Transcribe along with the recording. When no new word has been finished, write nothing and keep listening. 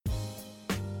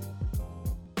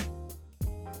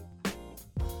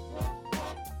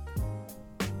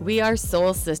We are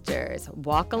Soul Sisters.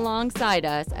 Walk alongside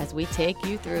us as we take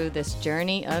you through this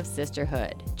journey of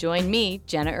sisterhood. Join me,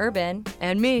 Jenna Urban.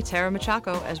 And me, Tara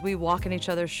Machaco, as we walk in each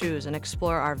other's shoes and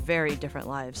explore our very different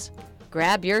lives.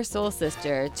 Grab your soul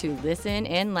sister to listen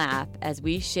and laugh as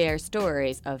we share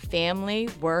stories of family,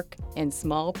 work, and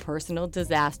small personal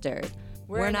disasters.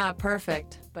 We're not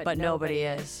perfect, but nobody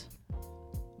is.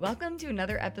 Welcome to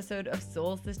another episode of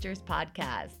Soul Sisters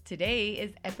Podcast. Today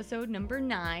is episode number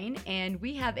 9, and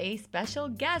we have a special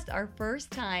guest, our first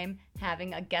time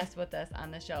having a guest with us on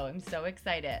the show. I'm so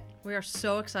excited. We are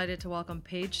so excited to welcome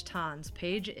Paige Tons.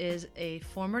 Paige is a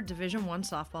former Division I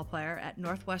softball player at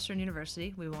Northwestern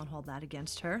University. We won't hold that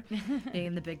against her, being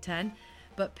in the Big Ten.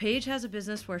 But Paige has a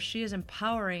business where she is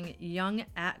empowering young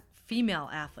female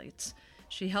athletes.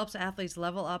 She helps athletes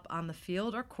level up on the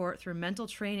field or court through mental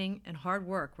training and hard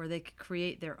work where they can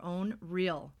create their own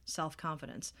real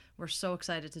self-confidence. We're so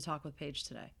excited to talk with Paige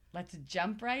today. Let's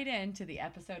jump right into the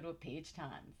episode with Paige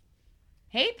Tons.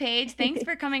 Hey, Paige, thanks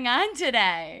for coming on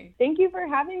today. Thank you for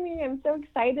having me. I'm so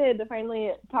excited to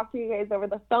finally talk to you guys over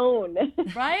the phone.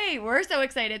 Right. We're so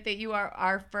excited that you are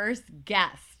our first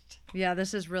guest. Yeah,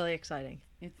 this is really exciting.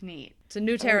 It's neat. It's a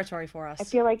new territory for us. I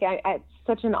feel like it's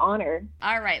such an honor.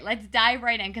 All right, let's dive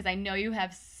right in because I know you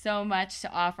have so much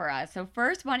to offer us. So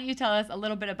first, why don't you tell us a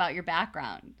little bit about your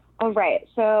background? All right,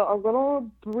 so a little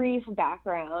brief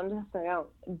background, so I don't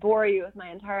bore you with my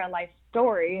entire life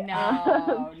story.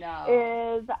 No.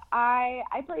 Is I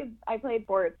played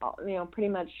sports, pretty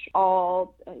much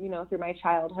all, through my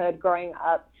childhood growing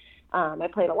up. I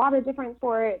played a lot of different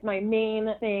sports. My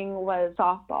main thing was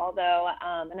softball, though,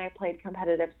 and I played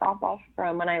competitive softball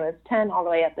from when I was 10 all the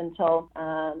way up until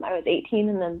I was 18,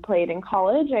 and then played in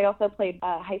college. I also played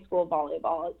high school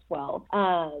volleyball as well,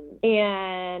 so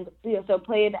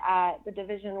played at the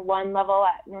Division I level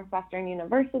at Northwestern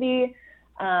University.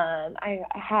 I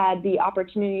had the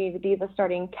opportunity to be the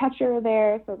starting catcher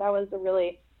there, so that was a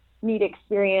really neat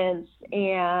experience,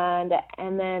 and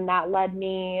then that led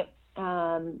me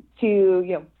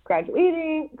to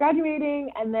graduating,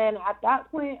 and then at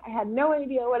that point I had no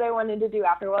idea what I wanted to do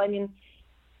after. Well, I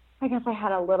guess I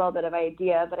had a little bit of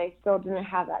idea, but I still didn't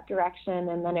have that direction.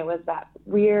 And then it was that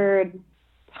weird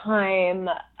time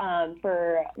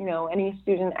for any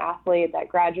student athlete that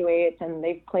graduates and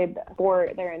they've played the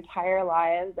sport their entire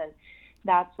lives, and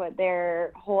that's what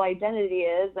their whole identity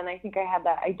is. And I think I had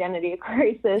that identity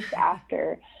crisis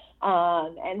after.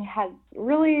 And had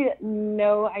really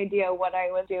no idea what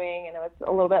I was doing, and I was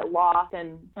a little bit lost,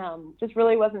 and just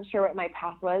really wasn't sure what my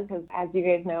path was, because as you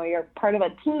guys know, you're part of a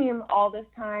team all this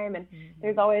time, and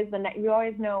there's always you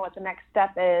always know what the next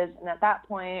step is, and at that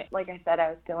point, like I said, I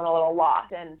was feeling a little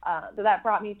lost, and so that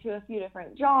brought me to a few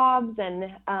different jobs,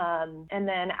 and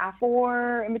then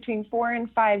in between 4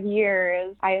 and 5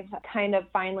 years, I've kind of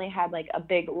finally had like a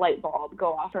big light bulb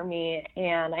go off for me,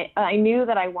 and I knew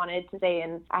that I wanted to stay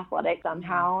in athletics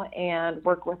somehow and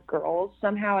work with girls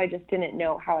somehow. I just didn't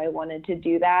know how I wanted to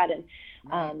do that,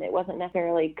 and it wasn't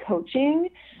necessarily coaching,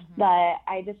 but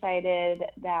I decided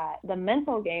that the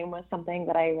mental game was something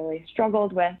that I really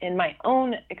struggled with in my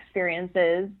own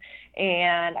experiences,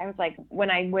 and I was like, when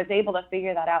I was able to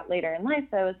figure that out later in life,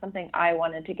 that was something I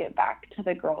wanted to get back to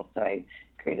the girls. So I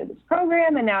created this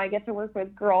program, and now I get to work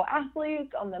with girl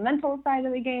athletes on the mental side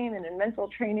of the game and in mental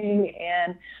training,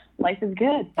 and life is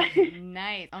good.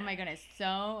 Nice. Oh my goodness.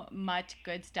 So much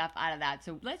good stuff out of that.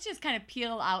 So let's just kind of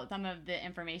peel out some of the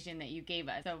information that you gave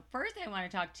us. So first I want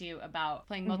to talk to you about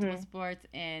playing multiple sports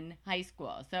in high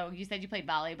school. So you said you played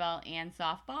volleyball and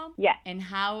softball? Yes. And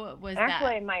how was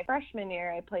Actually, my freshman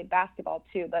year I played basketball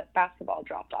too, but basketball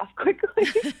dropped off quickly.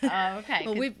 Oh, okay.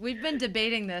 Well, we've been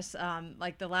debating this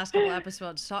like the last couple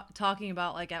episodes, talking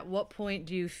about like at what point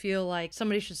do you feel like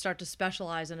somebody should start to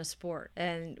specialize in a sport?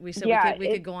 And we said we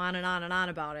could go on and on and on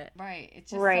about it. Right.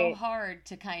 It's just so hard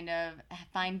to kind of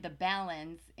find the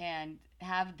balance and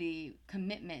have the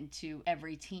commitment to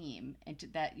every team and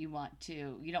that you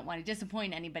don't want to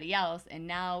disappoint anybody else. And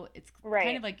now it's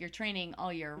kind of like you're training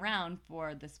all year round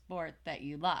for the sport that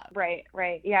you love. Right.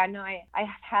 Yeah, no, I have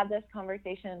had this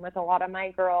conversation with a lot of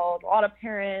my girls, a lot of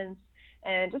parents,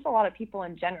 and just a lot of people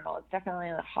in general. It's definitely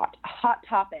a hot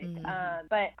topic.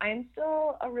 But I'm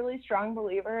still a really strong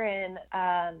believer in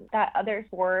that other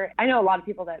sport. I know a lot of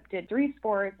people that did 3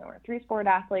 sports and were 3-sport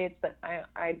athletes, but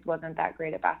I wasn't that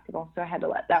great at basketball, so I had to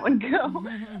let that one go.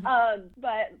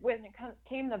 But when it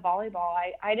came to volleyball,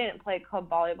 I didn't play club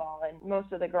volleyball, and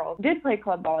most of the girls did play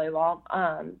club volleyball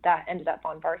that ended up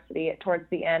on varsity towards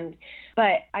the end. But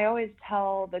But I always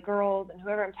tell the girls and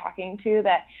whoever I'm talking to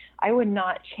that I would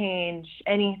not change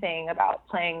anything about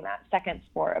playing that second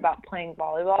sport, about playing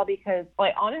volleyball, because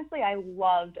like honestly, I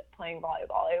loved playing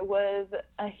volleyball. It was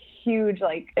a huge,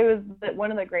 it was one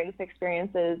of the greatest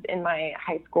experiences in my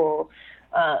high school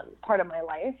part of my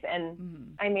life,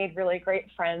 and I made really great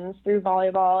friends through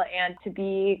volleyball. And to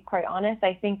be quite honest,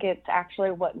 I think it's actually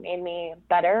what made me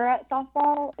better at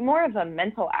softball, more of a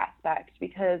mental aspect,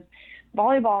 because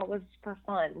volleyball was for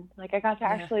fun. Like, I got to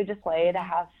actually just play to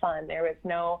have fun. There was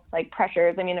no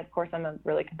pressures. I mean, of course, I'm a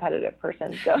really competitive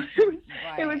person, so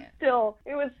it was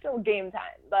still game time.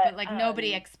 But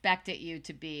nobody expected you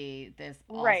to be this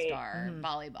all-star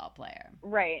volleyball player.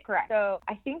 Right, correct. So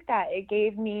I think that it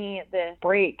gave me this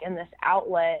break and this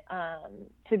outlet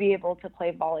to be able to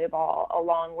play volleyball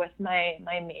along with my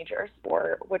major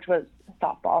sport, which was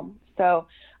softball. So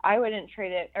I wouldn't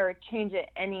trade it or change it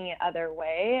any other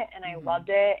way, and I loved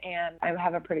it, and I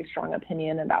have a pretty strong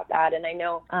opinion about that. And I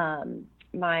know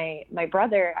my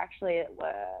brother actually,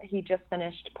 he just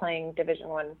finished playing Division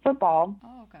I football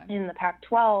in the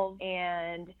Pac-12,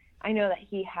 and I know that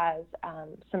he has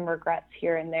some regrets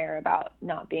here and there about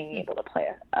not being able to play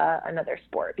another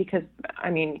sport, because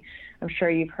I mean, I'm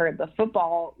sure you've heard the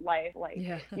football life,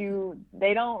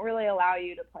 they don't really allow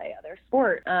you to play other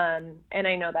sport. And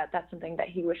I know that that's something that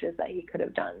he wishes that he could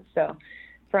have done. So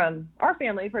from our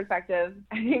family perspective,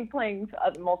 I think playing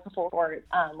multiple sports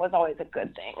was always a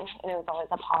good thing, and it was always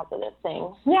a positive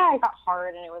thing. Yeah, it got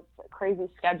hard, and it was a crazy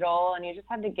schedule, and you just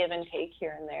had to give and take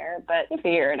here and there, but you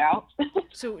figure it out.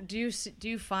 So do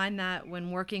you find that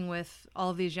when working with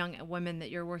all of these young women that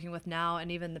you're working with now, and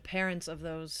even the parents of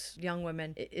those young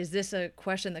women, is this a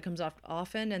question that comes up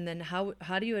often? And then how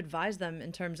do you advise them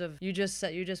in terms of, you just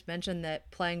mentioned that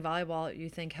playing volleyball you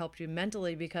think helped you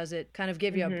mentally because it kind of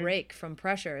gave you a break from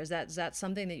pressure. Is that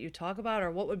something that you talk about,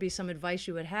 or what would be some advice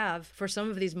you would have for some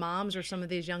of these moms or some of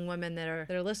these young women that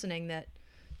are listening that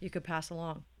you could pass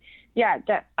along? Yeah,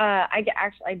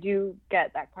 I do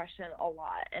get that question a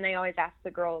lot, and I always ask the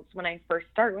girls when I first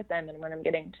start with them and when I'm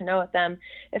getting to know them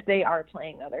if they are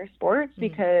playing other sports,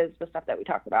 because the stuff that we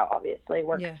talk about obviously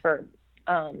works for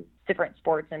different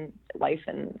sports and life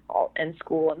and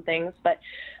school and things, but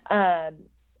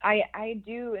I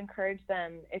do encourage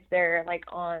them if they're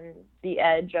on the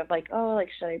edge of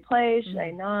should I play? Should I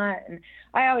not? And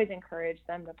I always encourage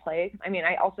them to play. I mean,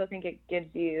 I also think it gives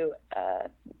you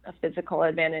a physical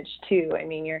advantage too. I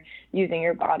mean, you're using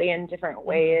your body in different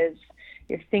ways.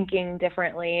 You're thinking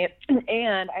differently.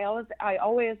 And I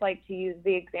always like to use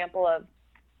the example of,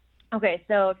 okay,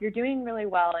 so if you're doing really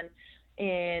well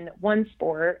in one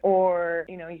sport, or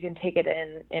you can take it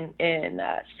in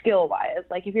skill wise,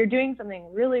 if you're doing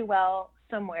something really well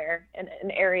somewhere in an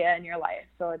area in your life,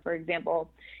 so for example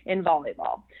in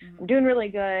volleyball, I'm doing really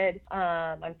good,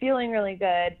 I'm feeling really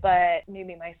good, but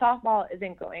maybe my softball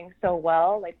isn't going so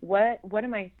well. What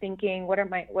am I thinking?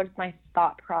 What's my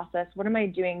thought process? What am I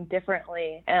doing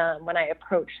differently when I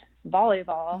approach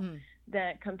volleyball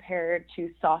than compared to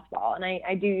softball? And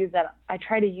I do use that. I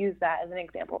try to use that as an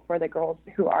example for the girls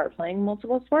who are playing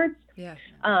multiple sports. Yeah.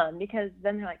 Because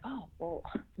then they're like, oh, well,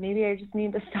 maybe I just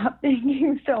need to stop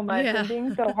thinking so much and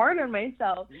being so hard on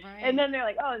myself. Right. And then they're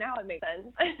like, oh, now it makes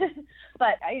sense.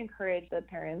 But I encourage the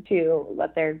parents to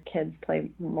let their kids play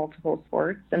multiple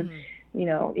sports, and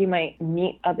you might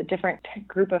meet a different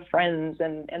group of friends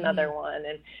in another one,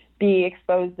 and be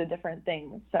exposed to different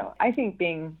things. So I think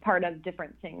being part of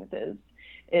different things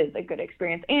is a good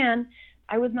experience. And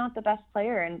I was not the best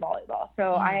player in volleyball,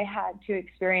 so I had to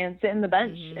experience it in the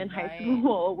bench in high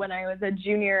school when I was a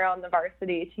junior on the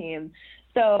varsity team.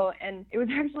 So, and it was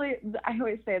actually, I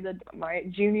always say that my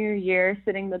junior year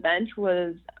sitting the bench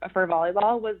for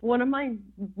volleyball was one of my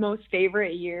most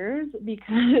favorite years,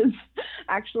 because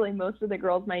actually most of the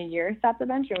girls my year sat the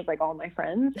bench. It was all my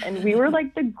friends, and we were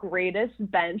the greatest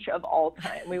bench of all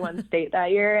time. We won state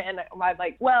that year, and I'm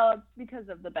well, it's because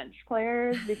of the bench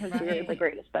players, because we were the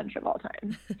greatest bench of all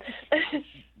time.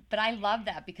 But I love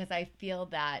that, because I feel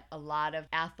that a lot of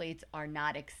athletes are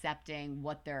not accepting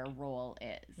what their role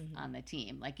is on the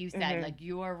team. Like you said,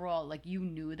 your role, you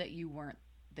knew that you weren't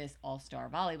this all-star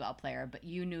volleyball player, but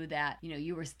you knew that,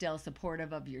 you were still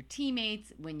supportive of your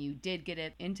teammates when you did get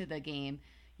it into the game.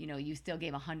 You still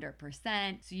gave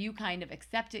 100%. So you kind of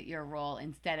accepted your role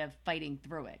instead of fighting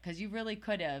through it. Because you really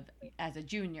could have, as a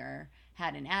junior,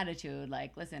 had an attitude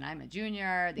listen, I'm a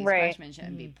junior, these freshmen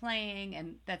shouldn't be playing.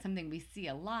 And that's something we see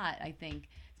a lot, I think,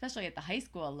 especially at the high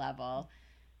school level,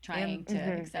 trying to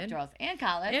accept roles. And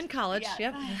college. And college,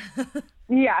 yeah. Yep.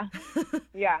 Yeah,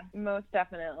 yeah, most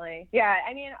definitely. Yeah,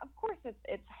 I mean, of course,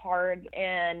 it's hard,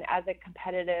 and as a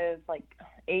competitive, like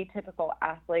atypical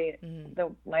athlete,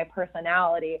 my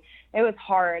personality, it was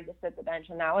hard to sit the bench,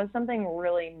 and that was something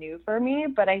really new for me.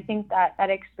 But I think that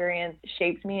experience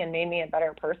shaped me and made me a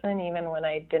better person, even when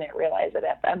I didn't realize it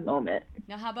at that moment.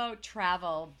 Now, how about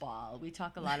travel ball? We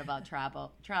talk a lot about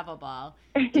travel ball.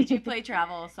 Did you play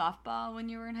travel softball when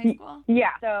you were in high school?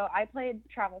 Yeah, so I played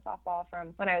travel softball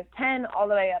from when I was 10 all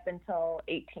the way up until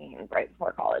 18, right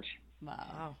before college.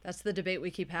 Wow. That's the debate we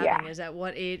keep having, is at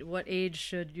what age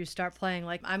should you start playing?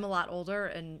 Like, I'm a lot older,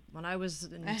 and when I was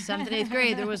in 7th and 8th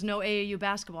grade, there was no AAU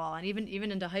basketball, and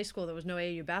even into high school, there was no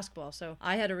AAU basketball. So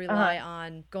I had to rely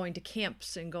on going to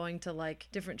camps and going to like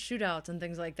different shootouts and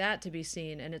things like that to be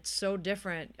seen. And it's so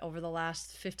different over the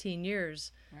last 15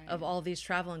 years. Right. Of all these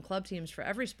travel and club teams for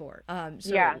every sport.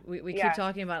 We keep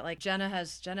talking about, like, Jenna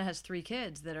has 3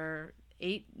 kids that are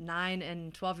 8, 9,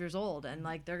 and 12 years old, and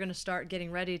like they're gonna start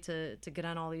getting ready to get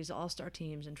on all these all-star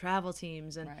teams and travel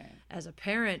teams, and as a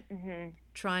parent,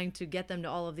 trying to get them to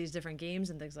all of these different games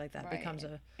and things like that becomes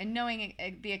and knowing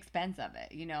the expense of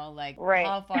it, like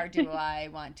how far do I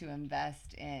want to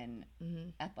invest in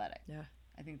athletics? Yeah.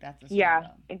 I think that's a struggle. Yeah,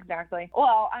 exactly.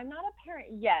 Well, I'm not a parent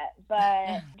yet,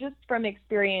 but just from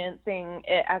experiencing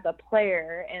it as a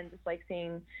player and just like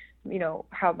seeing,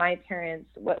 how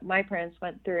what my parents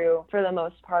went through for the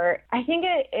most part, I think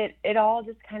it all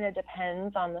just kind of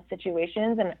depends on the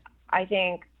situations. And I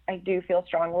think I do feel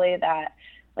strongly that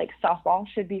like softball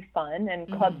should be fun and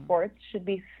club sports should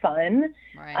be fun.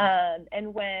 Right.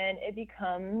 And when it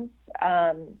becomes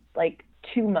like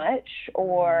too much,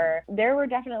 or there were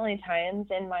definitely times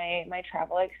in my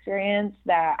travel experience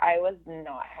that I was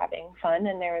not having fun,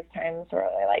 and there was times where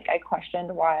I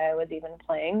questioned why I was even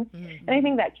playing. And I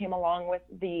think that came along with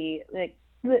the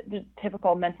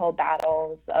typical mental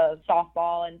battles of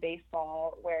softball and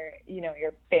baseball, where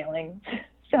you're failing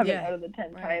 7 out of the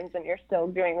 10 times and you're still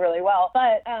doing really well.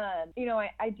 But I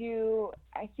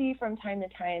see from time to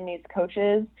time these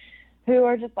coaches who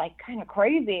are just like kind of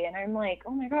crazy, and I'm like,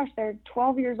 oh my gosh, they're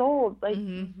 12 years old. Like,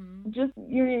 just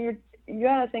you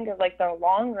got to think of like the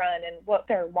long run and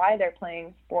why they're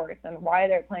playing sports and why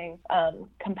they're playing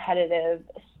competitive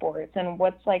sports, and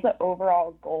what's like the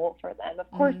overall goal for them. Of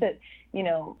course,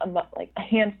 like a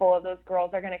handful of those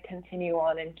girls are going to continue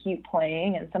on and keep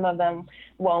playing, and some of them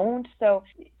won't. So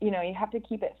you have to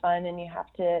keep it fun, and you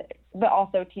have to, but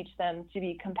also teach them to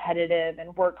be competitive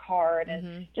and work hard,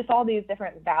 and just all these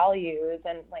different values.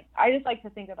 And like, I just like to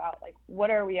think about like, what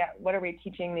are we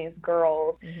teaching these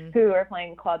girls who are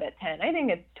playing club at 10? I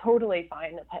think it's totally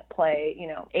fine to play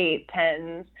 8,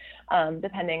 10s,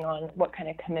 depending on what kind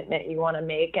of commitment you want to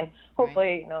make. And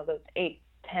hopefully, those 8,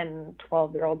 10,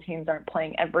 12-year-old teams aren't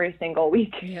playing every single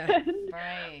weekend. Yeah.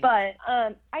 Right. But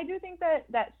I do think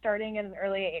that starting at an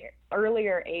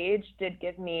earlier age did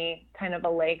give me kind of a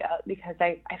leg up, because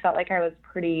I felt like I was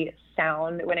pretty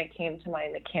sound when it came to my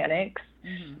mechanics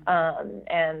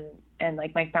and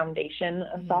like my foundation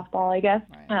of softball, I guess.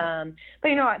 Right.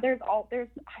 But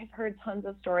I've heard tons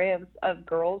of stories of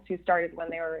girls who started when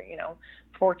they were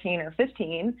 14 or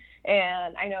 15,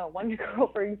 and I know one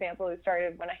girl, for example, who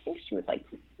started when I think she was like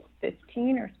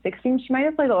 15 or 16. She might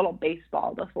have played a little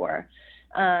baseball before,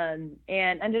 and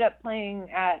ended up playing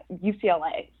at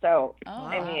UCLA. So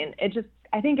I mean,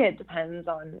 I think it depends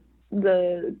on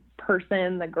the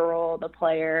person, the girl, the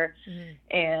player,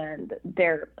 and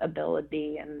their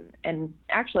ability and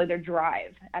actually their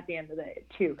drive at the end of the day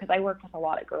too. Because I work with a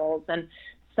lot of girls, and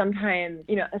sometimes,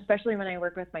 especially when I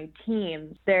work with my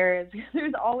teams, there's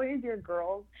always your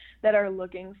girls that are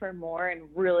looking for more and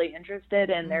really interested,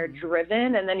 and they're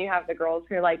driven. And then you have the girls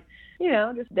who are like,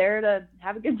 just there to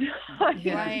have a good time.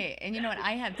 Right. And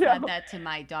I have said that to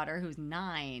my daughter, who's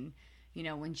 9,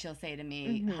 when she'll say to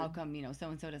me, how come,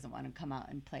 so-and-so doesn't want to come out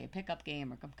and play a pickup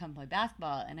game or come play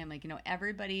basketball? And I'm like,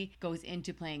 everybody goes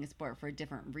into playing a sport for a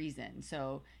different reason.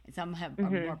 So some are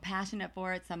more passionate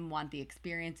for it. Some want the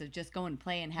experience of just going and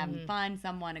play and having fun.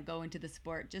 Some want to go into the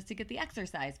sport just to get the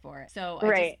exercise for it. So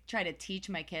I just try to teach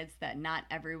my kids that not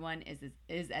everyone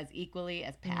is as equally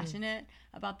as passionate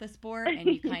about the sport, and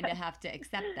you kind of have to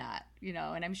accept that,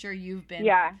 and I'm sure you've been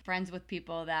friends with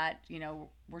people that,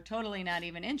 we're totally not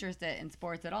even interested in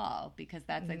sports at all, because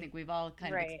that's, I think we've all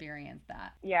kind of experienced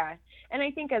that. Yeah. And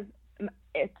I think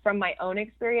from my own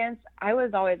experience, I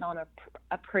was always on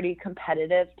a pretty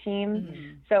competitive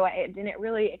team. So I didn't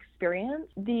really experience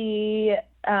we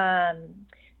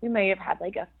may have had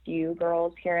like a few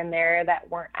girls here and there that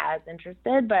weren't as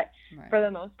interested, but for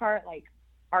the most part, like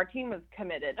our team was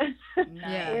committed.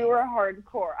 Nice. We were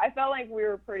hardcore. I felt like we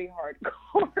were pretty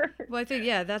hardcore. Well, I think,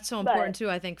 yeah, that's so important too.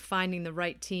 I think finding the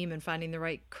right team and finding the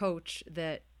right coach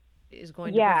that is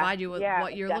going to provide you with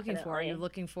what you're looking for. Are you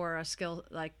looking for a skill,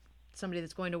 like somebody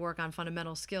that's going to work on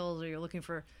fundamental skills, or you're looking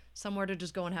for somewhere to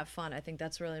just go and have fun? I think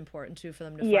that's really important too for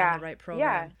them to find the right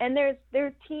program. Yeah, and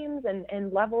there's teams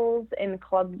and levels in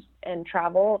clubs and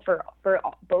travel for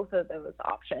both of those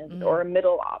options or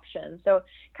middle options. So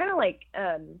kind of like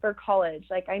for college,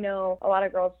 like I know a lot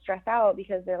of girls stress out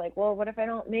because they're like, well, what if I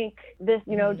don't make this,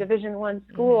 Division I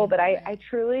school? But I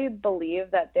truly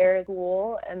believe that there is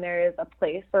school and there is a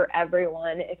place for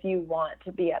everyone if you want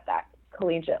to be at that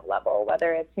collegiate level,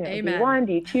 whether it's D1,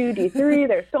 D2, D3.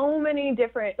 There's so many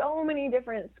different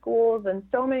schools and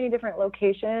so many different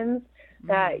locations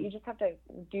that you just have to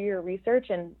do your research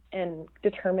and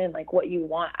determine like what you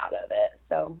want out of it.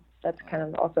 So that's kind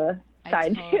of also a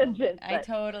side tangent. I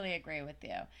totally agree with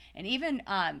you. And even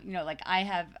like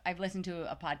I've listened to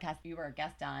a podcast you were a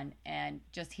guest on, and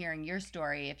just hearing your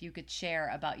story, if you could share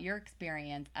about your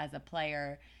experience as a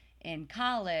player in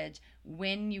college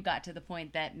when you got to the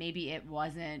point that maybe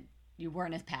you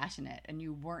weren't as passionate and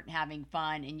you weren't having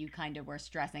fun and you kind of were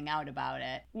stressing out about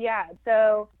it. Yeah,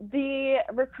 so the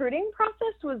recruiting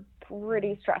process was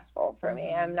pretty stressful for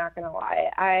me. I'm not gonna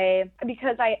lie.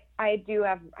 Because I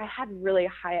had really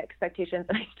high expectations,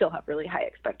 and I still have really high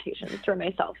expectations for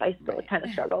myself. I still kind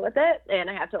of struggle with it, and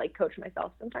I have to like coach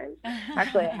myself sometimes.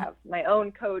 Actually, I have my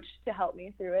own coach to help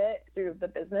me through the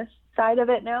business side of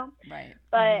it now. Right.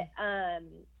 But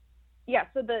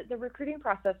so the recruiting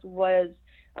process was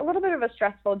a little bit of a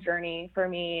stressful journey for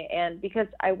me, and because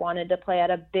I wanted to play at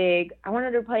a big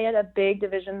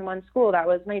Division I school. That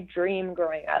was my dream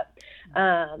growing up.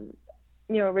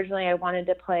 Originally I wanted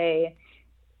to play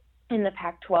in the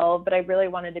Pac-12, but I really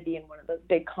wanted to be in one of those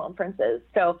big conferences.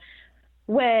 So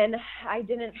when I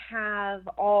didn't have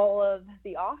all of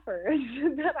the offers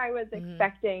that I was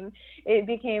expecting, it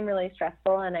became really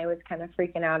stressful, and I was kind of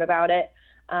freaking out about it.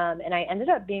 And I ended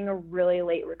up being a really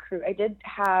late recruit. I did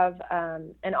have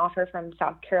an offer from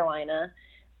South Carolina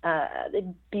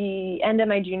the end of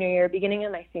my junior year, beginning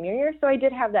of my senior year. So I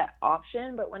did have that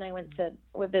option, but when I went to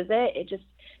visit, it just,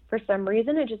 for some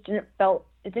reason, it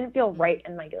didn't feel right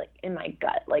in my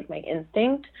gut, like my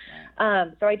instinct.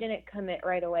 So I didn't commit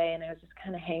right away, and I was just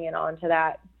kind of hanging on to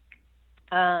that.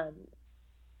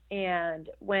 And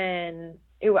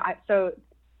so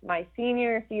my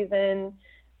senior season,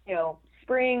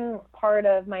 spring part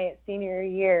of my senior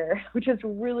year, which is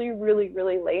really, really,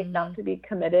 really late not to be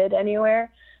committed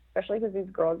anywhere, especially because these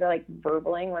girls are like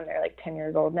verbaling when they're like 10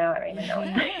 years old now. I don't even know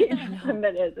what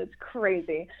that is. It's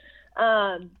crazy.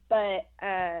 But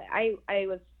I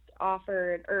was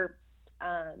offered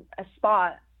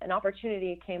an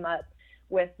opportunity came up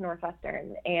with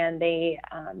Northwestern, and they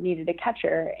needed a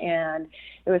catcher, and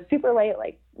it was super late.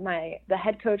 Like the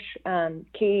head coach,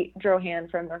 Kate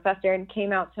Drohan from Northwestern,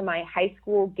 came out to my high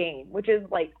school game, which is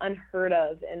like unheard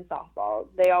of in softball.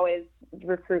 They always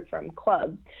recruit from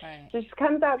clubs. Right. So she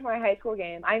comes out to my high school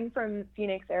game. I'm from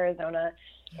Phoenix, Arizona,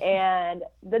 and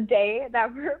the day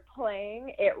that we're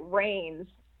playing, it rains.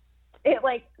 It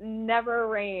like never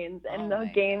rains, and the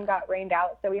game got rained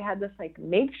out. So we had this like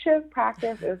makeshift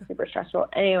practice. It was super stressful.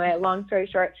 Anyway, long story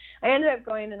short, I ended up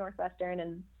going to Northwestern,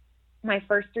 and my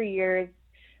first 3 years,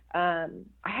 I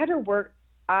had to work.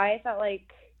 I felt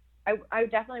like I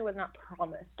definitely was not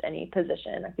promised any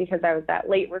position because I was that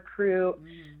late recruit.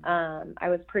 I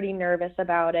was pretty nervous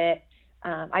about it.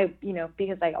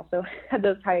 Because I also had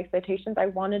those high expectations, I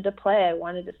wanted to play, I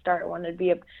wanted to start, I wanted to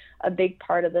be a big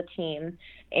part of the team.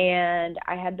 And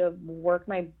I had to work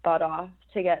my butt off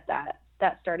to get that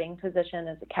starting position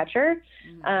as a catcher.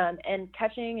 And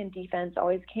catching and defense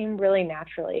always came really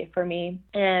naturally for me.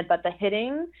 But the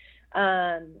hitting,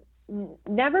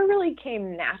 never really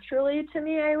came naturally to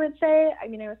me, I would say. I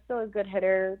mean, I was still a good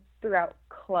hitter throughout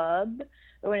club.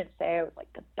 I wouldn't say I was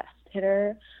like the best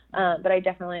hitter, but I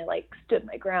definitely like stood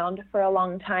my ground for a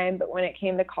long time. But when it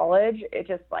came to college, it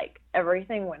just like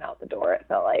everything went out the door, it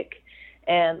felt like,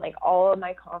 and like all of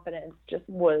my confidence just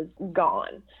was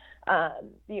gone. I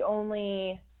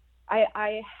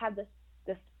had this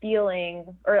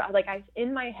feeling, or like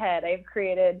in my head, I've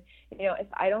created, if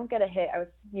I don't get a hit, I was,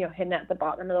 hitting at the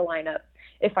bottom of the lineup.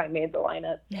 If I made the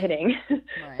lineup hitting,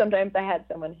 right. Sometimes I had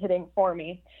someone hitting for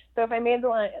me. So if I made the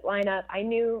lineup, I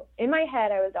knew in my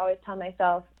head, I was always telling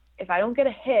myself, if I don't get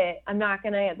a hit,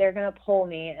 they're going to pull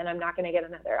me and I'm not going to get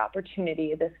another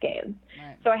opportunity this game.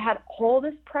 Right. So I had all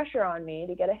this pressure on me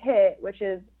to get a hit, which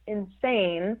is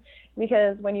insane,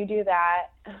 because when you do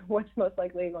that, what's most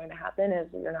likely going to happen is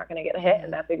you're not going to get a hit.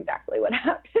 And that's exactly what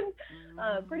happened.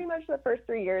 Pretty much the first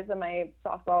 3 years of my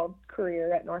softball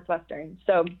career at Northwestern.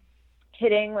 So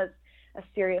hitting was a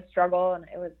serious struggle, and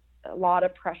it was a lot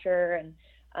of pressure. And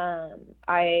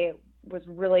I was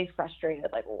really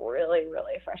frustrated, like really,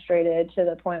 really frustrated, to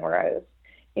the point where I was,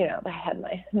 I had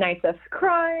my nights of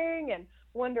crying and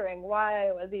wondering why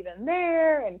I was even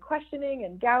there, and questioning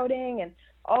and doubting and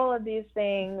all of these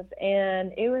things.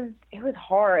 And it was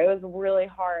hard. It was really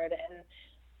hard. And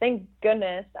thank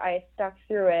goodness I stuck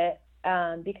through it,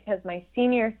 because my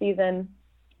senior season,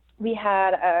 we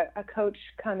had a coach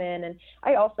come in, and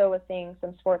I also was seeing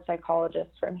some sports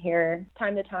psychologists from here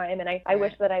time to time. And I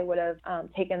wish that I would have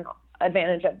taken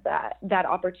advantage of that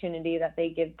opportunity that they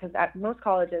give, because at most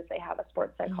colleges they have a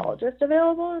sports psychologist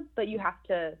available, but you have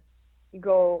to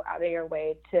go out of your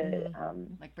way to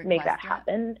make that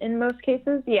happen in most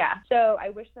cases. Yeah. So I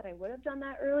wish that I would have done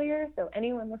that earlier. So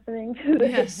anyone listening to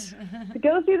this,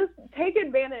 go through this, take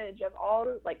advantage of all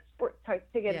sports types,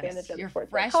 take advantage of your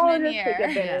sports freshman psychologists, year.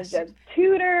 take advantage of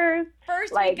tutors.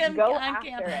 First week go on after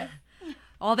campus. it.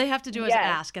 All they have to do is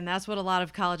ask, and that's what a lot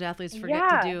of college athletes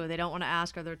forget to do. They don't want to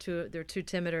ask, or they're too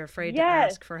timid or afraid to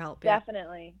ask for help.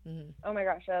 Definitely. Oh my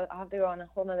gosh, I'll have to go on a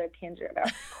whole nother tangent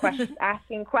about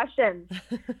asking questions.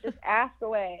 Just ask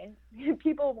away.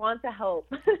 People want to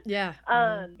help. Yeah.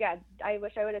 I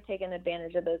wish I would have taken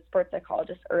advantage of those sports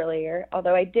psychologists earlier.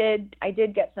 Although I did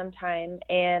get some time,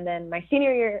 and then my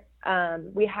senior year,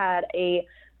 we had a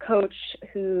coach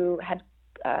who had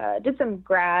did some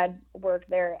grad work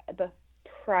there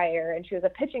prior, and she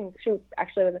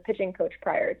actually was a pitching coach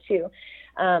prior too.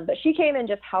 But she came and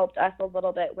just helped us a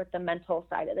little bit with the mental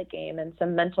side of the game and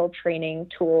some mental training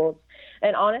tools.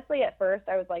 And honestly, at first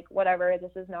I was like, whatever,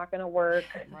 this is not going to work.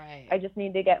 Right. I just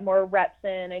need to get more reps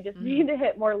in. I just need to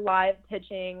hit more live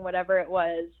pitching, whatever it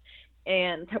was.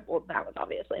 And that was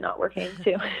obviously not working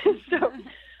too.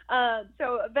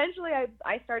 So eventually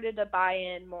I started to buy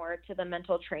in more to the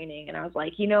mental training, and I was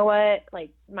like, you know what,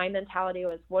 my mentality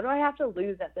was, what do I have to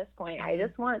lose at this point? I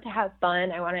just want to have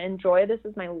fun. I want to enjoy. This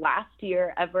is my last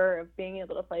year ever of being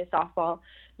able to play softball.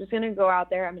 I'm just going to go out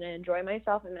there. I'm going to enjoy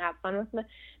myself. I'm going to have fun with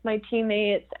my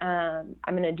teammates. I'm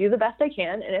going to do the best I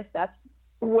can. And if that's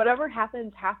whatever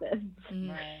happens, happens.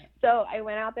 Right. So I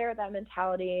went out there with that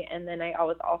mentality. And then I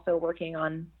was also working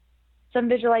on some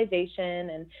visualization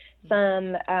and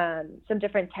some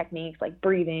different techniques like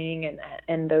breathing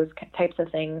and those types of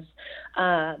things,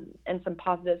 and some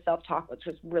positive self-talk, which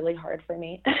was really hard for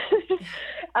me.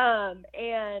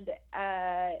 And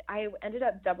I ended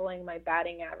up doubling my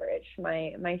batting average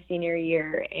my senior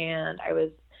year, and I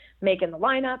was making the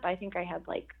lineup. I think I had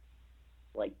like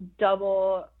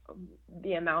double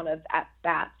the amount of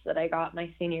at-bats that I got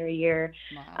my senior year.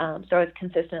 Wow. So I was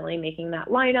consistently making that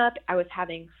lineup. I was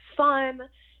having fun.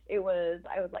 I was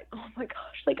like, oh my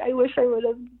gosh, I wish I would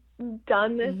have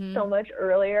done this so much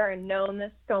earlier and known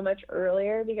this so much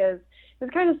earlier, because it was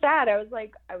kind of sad. I was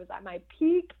at my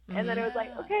peak, and then I was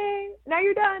like, okay, now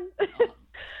you're done.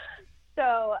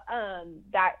 So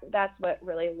that's what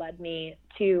really led me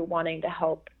to wanting to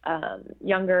help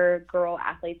younger girl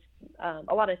athletes,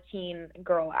 a lot of teen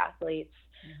girl athletes,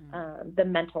 the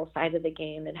mental side of the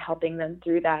game, and helping them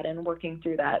through that and working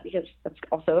through that, because that's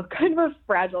also kind of a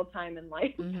fragile time in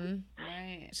life.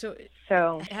 Right.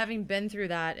 So having been through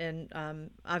that, and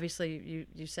obviously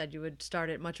you said you would start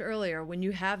it much earlier, when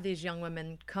you have these young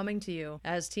women coming to you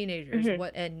as teenagers,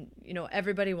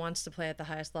 everybody wants to play at the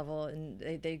highest level, and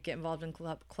they get involved in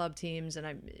club teams,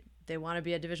 and they want to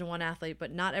be a Division I athlete,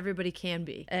 but not everybody can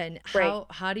be. And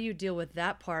how do you deal with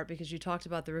that part? Because you talked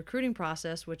about the recruiting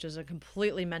process, which is a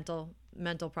completely mental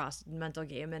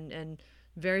game, and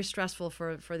very stressful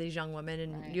for these young women.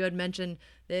 And you had mentioned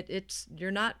that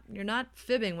you're not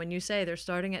fibbing when you say they're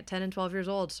starting at 10 and 12 years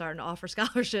old, starting to offer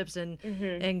scholarships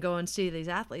and go and see these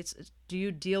athletes. Do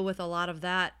you deal with a lot of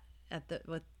that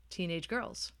with teenage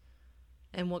girls?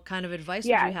 And what kind of advice would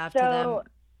you have to them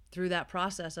through that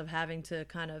process of having to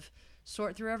kind of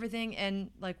sort through everything?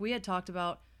 And like we had talked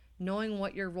about, knowing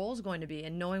what your role is going to be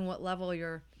and knowing what level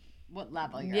you're what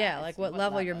level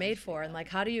you're made for. And like,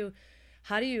 how do you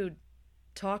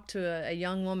talk to a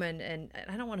young woman, and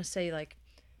I don't want to say like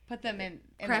put them in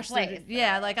crash their place.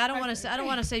 Yeah, like I don't want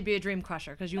to say be a dream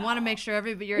crusher, because you want to make sure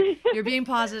you're being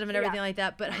positive and everything like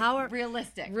that. But how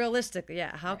realistically,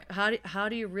 yeah. How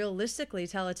do you realistically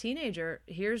tell a teenager,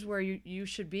 here's where you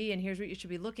should be and here's what you should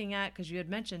be looking at? Because you had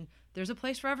mentioned there's a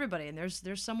place for everybody and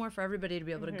there's somewhere for everybody to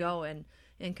be able to go and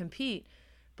compete.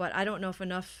 But I don't know if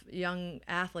enough young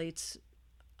athletes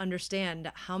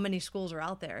understand how many schools are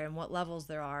out there and what levels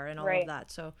there are and all of that.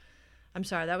 So I'm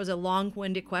sorry, that was a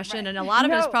long-winded question, and a lot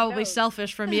of it is probably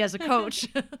selfish for me as a coach.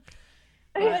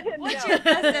 What's your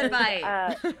best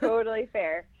advice? Totally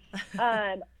fair.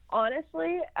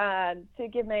 Honestly, to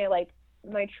give my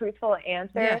truthful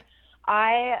answer,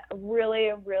 I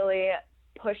really, really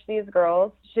push these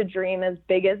girls to dream as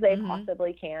big as they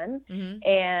possibly can.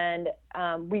 And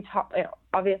we talk,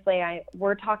 obviously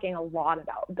we're talking a lot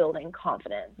about building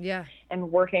confidence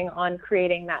and working on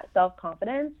creating that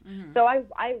self-confidence. So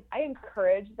I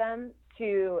encourage them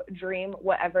to dream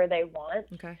whatever they want.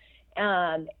 Okay.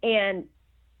 And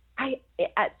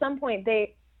at some point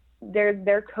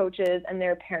their coaches and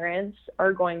their parents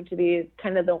are going to be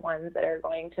kind of the ones that are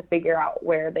going to figure out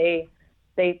where they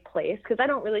place, because I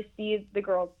don't really see the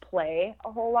girls play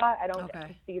a whole lot. I don't get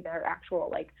to see their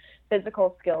actual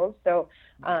physical skills, so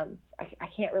I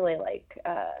can't really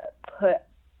put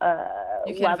a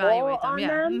level on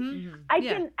them. I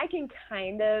can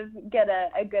kind of get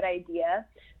a good idea,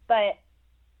 but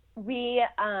we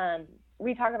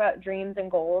talk about dreams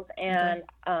and goals, and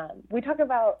we talk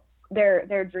about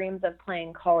their dreams of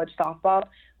playing college softball.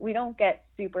 We don't get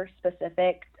super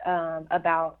specific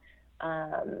about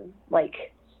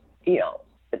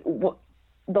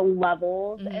the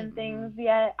levels and things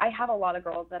yet. I have a lot of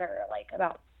girls that are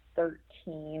about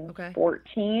 13,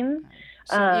 14.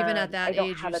 So even at that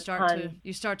age,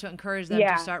 you start to encourage them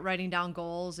to start writing down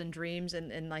goals and dreams and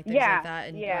things like that.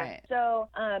 And, So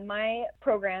my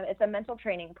program, it's a mental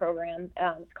training program.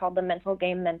 It's called the Mental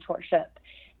Game Mentorship.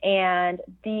 And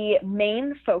the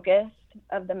main focus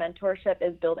of the mentorship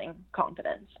is building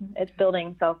confidence. It's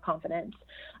building self-confidence.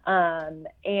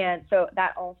 And so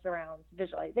that all surrounds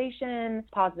visualization,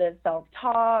 positive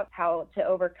self-talk, how to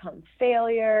overcome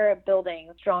failure,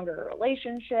 building stronger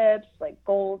relationships,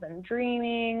 goals and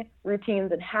dreaming,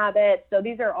 routines and habits. So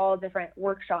these are all different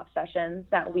workshop sessions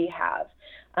that we have.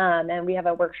 And we have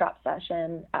a workshop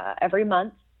session every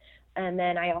month. And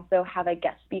then I also have a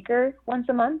guest speaker once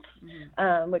a month,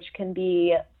 which can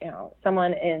be,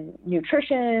 someone in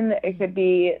nutrition. It could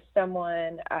be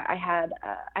someone. I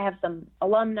have some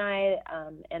alumni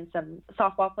and some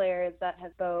softball players that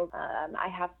have spoke. I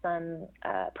have some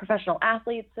professional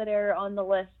athletes that are on the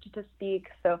list to speak.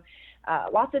 So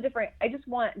lots of different. I just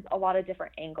want a lot of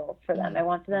different angles for them. I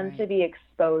want them to be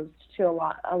exposed to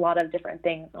a lot of different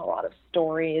things and a lot of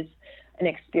stories and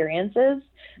experiences.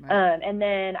 And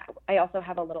then I also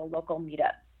have a little local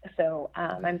meetup. So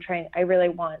I really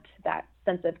want that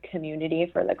sense of community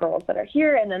for the girls that are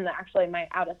here. And then actually my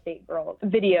out-of-state girls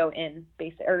video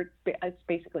it's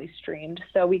basically streamed.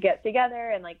 So we get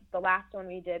together, and the last one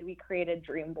we did, we created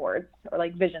dream boards or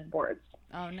vision boards.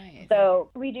 Oh, nice. So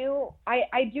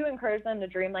I do encourage them to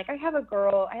dream. I have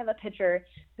a pitcher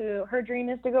who her dream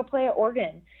is to go play an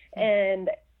organ. And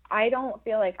I don't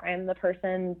feel like I'm the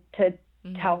person to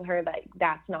tell her that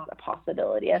that's not a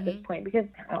possibility at this point, because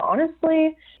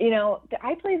honestly,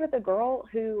 I played with a girl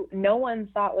who no one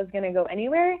thought was going to go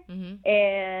anywhere,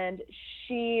 and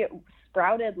she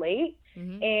sprouted late,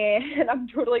 and I'm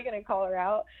totally going to call her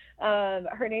out.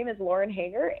 Her name is Lauren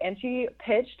Hager, and she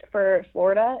pitched for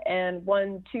Florida and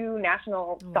won 2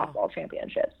 national softball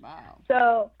championships. Wow.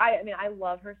 So I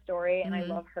love her story, and I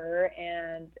love her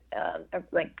and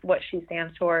what she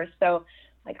stands for. So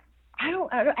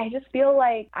I just feel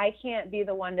like I can't be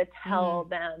the one to tell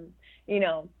them,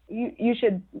 you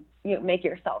should make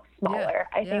yourself smaller.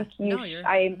 I think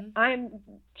I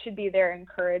should be their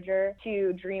encourager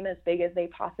to dream as big as they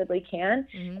possibly can,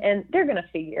 and they're going to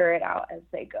figure it out as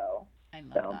they go. I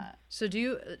love that.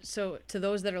 So to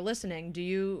those that are listening,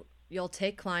 you'll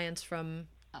take clients from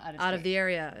out of the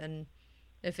area, and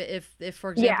if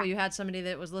for example you had somebody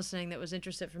that was listening that was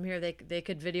interested from here, they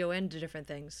could video into different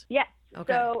things. Yeah.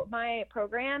 Okay. So my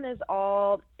program is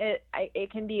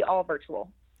it can be all virtual.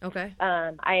 Okay.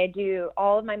 I do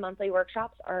all of my monthly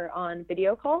workshops are on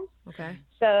video calls. Okay.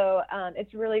 So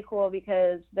it's really cool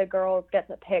because the girls get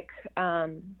to pick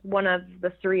one of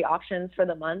the 3 options for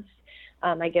the month.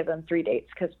 I give them 3 dates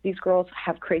because these girls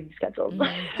have crazy schedules.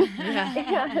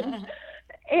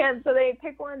 and so they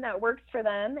pick one that works for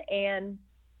them. And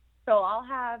so I'll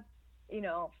have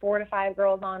 4 to 5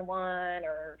 girls on one,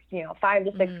 or 5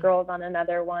 to 6 girls on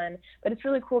another one. But it's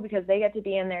really cool because they get to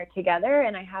be in there together,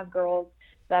 and I have girls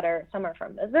that are, some are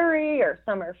from Missouri or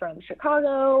some are from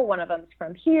Chicago. One of them's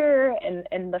from here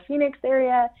in the Phoenix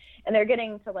area, and they're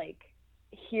getting to like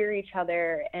hear each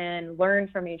other and learn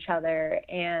from each other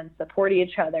and support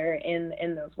each other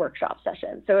in those workshop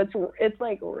sessions. So it's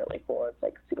like really cool. It's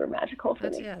like super magical for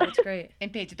me. Yeah, that's great.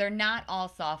 And Paige, they're not all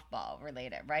softball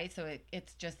related, right? So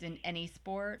it's just in any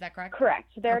sport. Is that correct?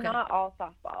 Correct. They're Okay. not all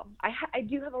softball. I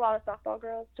do have a lot of softball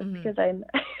girls just because I'm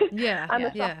Yeah, I'm yeah,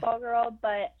 a softball girl,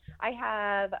 but I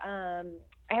have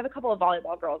a couple of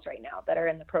volleyball girls right now that are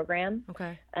in the program.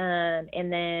 Okay.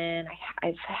 And then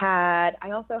I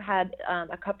also had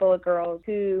a couple of girls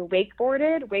who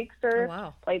wakeboarded, wake surfed,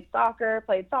 wow. played soccer,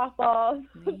 played softball,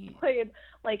 Neat. played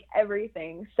like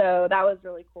everything. So that was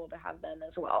really cool to have them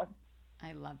as well.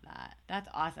 I love that. That's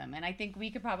awesome. And I think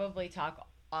we could probably talk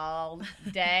all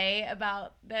day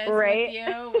about this Right. with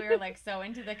you. We're like so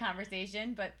into the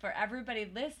conversation, but for everybody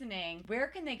listening, where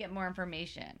can they get more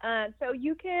information? So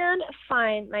you can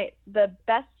find the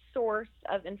best source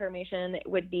of information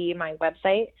would be my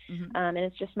website, Mhm. and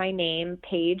it's just my name,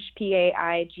 Paige, Paige,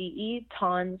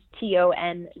 Tonz,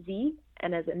 Tonz,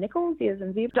 and as in nickel, Z as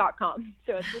in Z.com.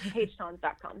 So it's just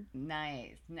paigetonz.com.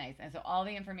 Nice. And so all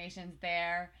the information's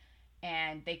there.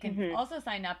 And they can Mhm. also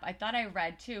sign up. I thought I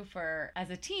read too as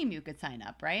a team you could sign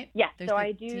up, right? Yeah, There's so the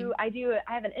I team.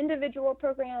 have an individual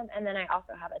program, and then I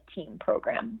also have a team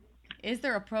program. Is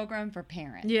there a program for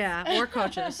parents? Yeah, or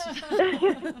coaches.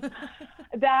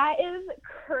 That is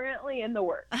currently in the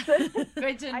works.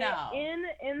 Good to know.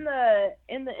 In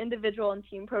the individual and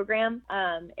team program,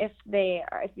 if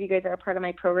you guys are a part of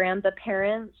my program, the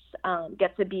parents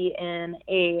get to be in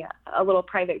a little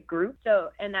private group.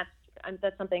 So, and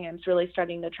that's something I'm really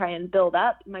starting to try and build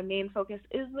up. My main focus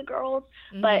is the girls,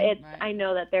 but Right. I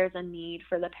know that there's a need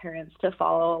for the parents to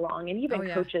follow along, and even Oh,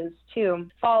 yeah. coaches too,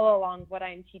 follow along what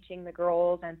I'm teaching the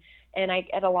girls. And I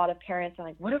get a lot of parents are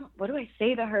like, what do I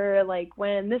say to her, like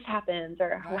when this happens,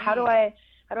 or how do I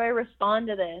respond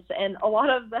to this? And a lot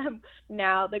of them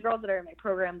now, the girls that are in my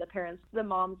program, the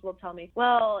moms will tell me,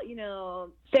 well,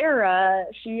 Sarah,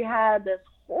 she had this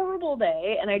horrible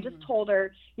day, and I just told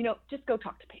her, just go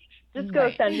talk to Paige. Just go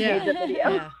Right. send Yeah. Paige a video.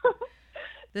 Yeah.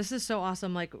 This is so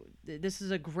awesome. Like, this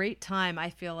is a great time, I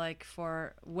feel like,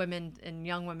 for women and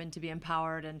young women to be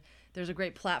empowered. And there's a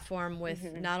great platform with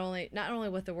not only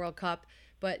with the World Cup,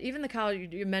 but even the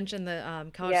college. You mentioned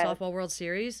the college Yes. softball World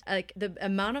Series. Like the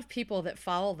amount of people that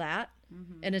follow that,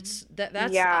 and it's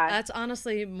that's Yeah. that's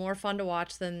honestly more fun to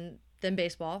watch than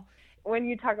baseball. When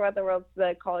you talk about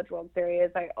the College World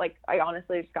Series, I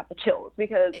honestly just got the chills,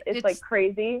 because it's like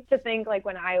crazy to think, like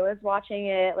when I was watching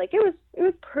it, like it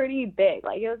was pretty big.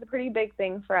 Like it was a pretty big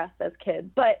thing for us as kids.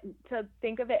 But to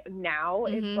think of it now,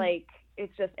 it's like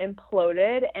it's just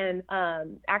imploded. And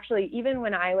actually, even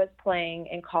when I was playing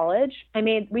in college,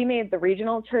 we made the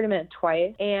regional tournament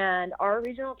twice, and our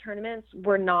regional tournaments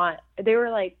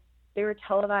they were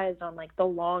televised on like the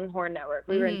Longhorn Network.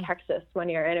 We were in Texas one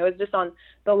year, and it was just on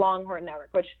the Longhorn Network,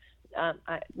 which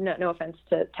no offense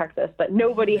to Texas, but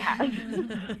nobody has.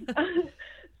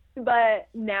 But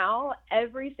now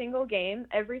every single game,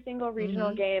 every single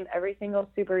regional game, every single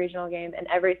super regional game, and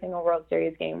every single World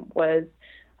Series game was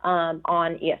on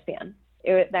ESPN.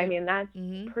 That's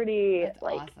pretty, That's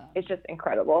like, awesome. It's just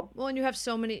incredible. Well, and you have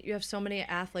so many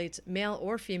athletes, male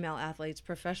or female athletes,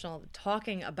 professional,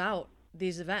 talking about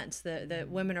these events that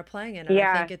women are playing in. And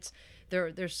I think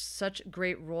there's such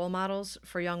great role models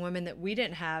for young women that we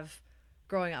didn't have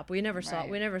growing up. We never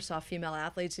saw female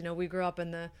athletes. We grew up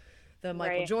in the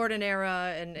Michael Jordan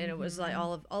era, and it was like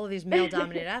all of these male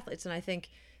dominated athletes. And I think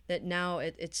that now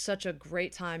it's such a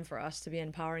great time for us to be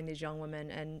empowering these young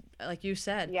women. And like you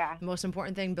said, the most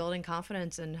important thing, building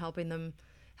confidence and helping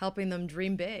them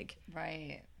dream big.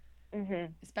 Right.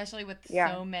 Mm-hmm. Especially with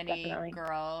Yeah, so many definitely.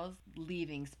 girls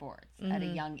leaving sports at a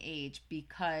young age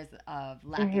because of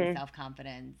lacking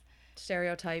self-confidence.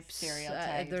 Stereotypes.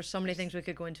 Stereotypes. There's so many things we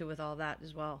could go into with all that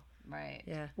as well. Right.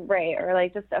 Yeah. Right, or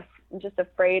like just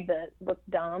afraid to look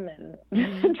dumb and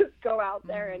just go out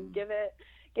there and give it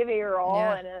your all.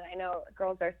 Yeah. And I know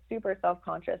girls are super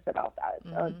self-conscious about that.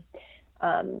 So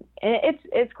and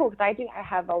it's cool, because I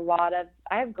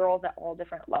have girls at all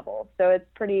different levels, so it's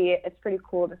pretty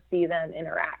cool to see them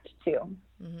interact too.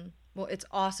 Well, it's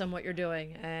awesome what you're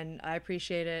doing, and I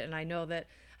appreciate it, and I know that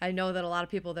a lot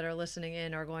of people that are listening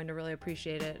in are going to really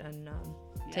appreciate it, and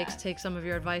take some of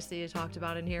your advice that you talked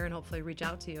about in here, and hopefully reach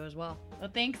out to you as well. Well,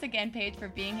 thanks again, Paige, for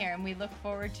being here, and we look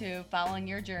forward to following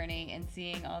your journey and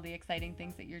seeing all the exciting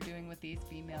things that you're doing with these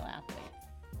female athletes.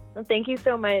 Well, thank you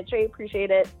so much. I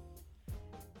appreciate it.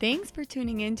 Thanks for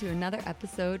tuning in to another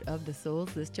episode of the Soul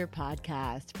Sister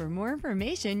Podcast. For more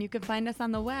information, you can find us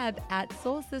on the web at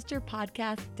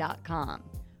soulsisterpodcast.com.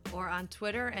 Or on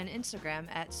Twitter and Instagram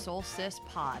at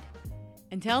SoulSisPod.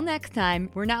 Until next time,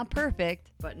 we're not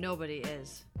perfect, But nobody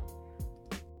is.